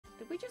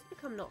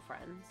become not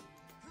friends.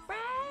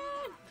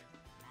 Friend!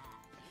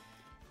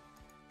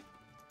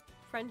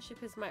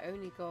 Friendship is my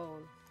only goal.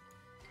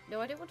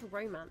 No, I don't want to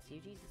romance you,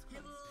 Jesus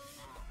Christ.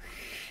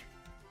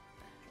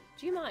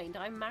 Do you mind?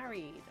 I'm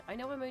married. I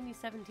know I'm only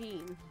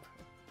 17.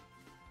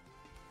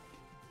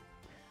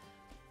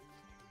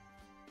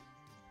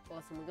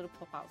 Awesome, we're gonna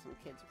pop out some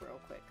kids real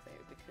quick though,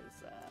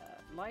 because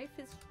life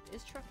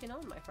is trucking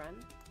on, my friend.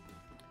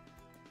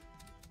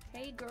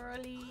 Hey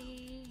girly,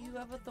 you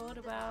ever thought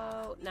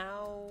about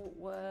now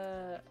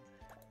we're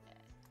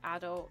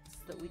adults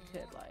that we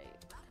could like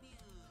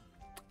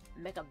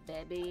make a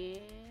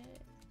baby?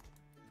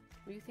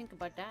 What do you think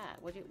about that?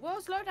 What do you— whoa,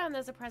 slow down,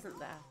 there's a present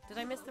there. Did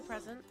I miss the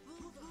present?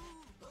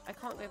 I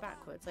can't go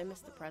backwards, I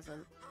missed the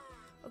present.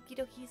 Okie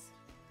dokies.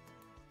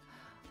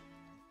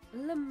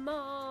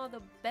 Lamar,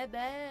 the baby.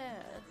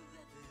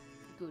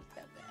 Good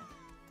baby.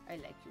 I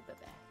like you,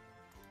 baby.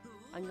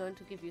 I'm going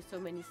to give you so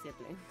many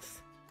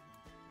siblings.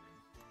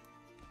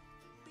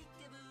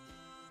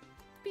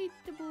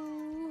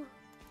 Peekaboo.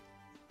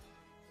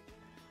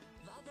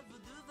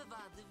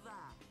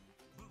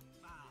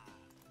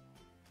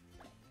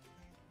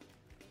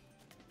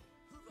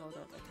 Hold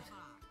on.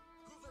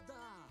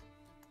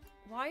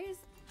 Why is...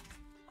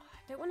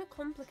 I don't want to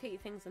complicate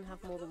things and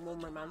have more than one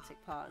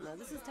romantic partner.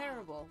 This is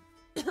terrible.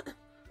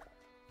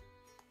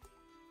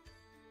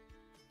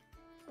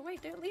 Oh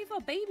wait, don't leave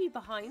our baby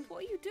behind.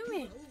 What are you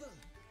doing?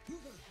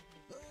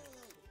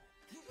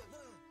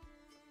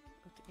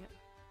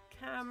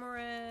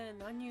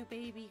 Cameron, our new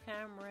baby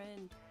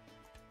Cameron.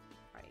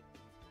 Right,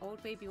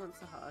 old baby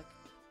wants a hug.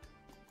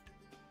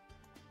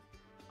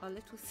 Our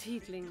little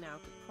seedling now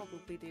could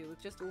probably do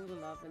with just all the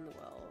love in the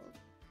world.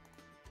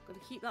 Got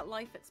to keep that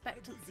life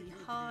expectancy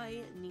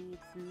high.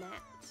 Needs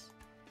met.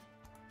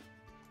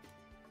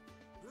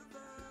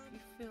 If you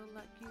feel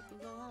like you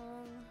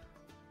belong,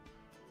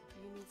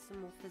 you need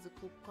some more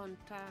physical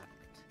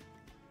contact.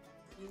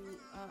 You,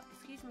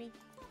 excuse me,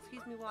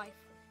 wife.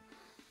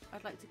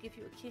 I'd like to give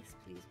you a kiss,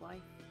 please,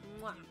 wife.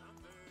 Mwah.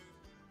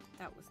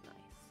 That was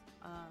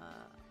nice.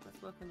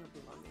 Let's work on your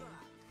belonging.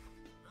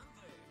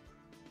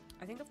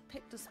 I think I've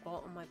picked a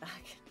spot on my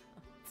back.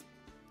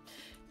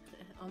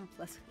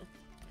 Unpleasant.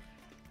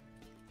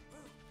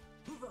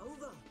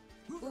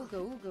 Ooga,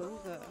 ooga,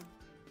 ooga.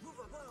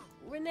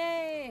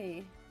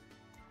 Renee!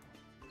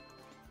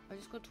 I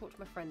just got to talk to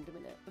my friend a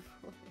minute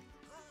before.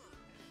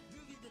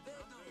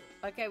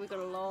 Okay, we've got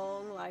a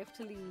long life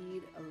to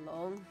lead. A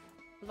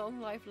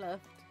long life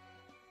left.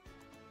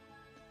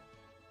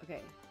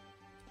 Okay,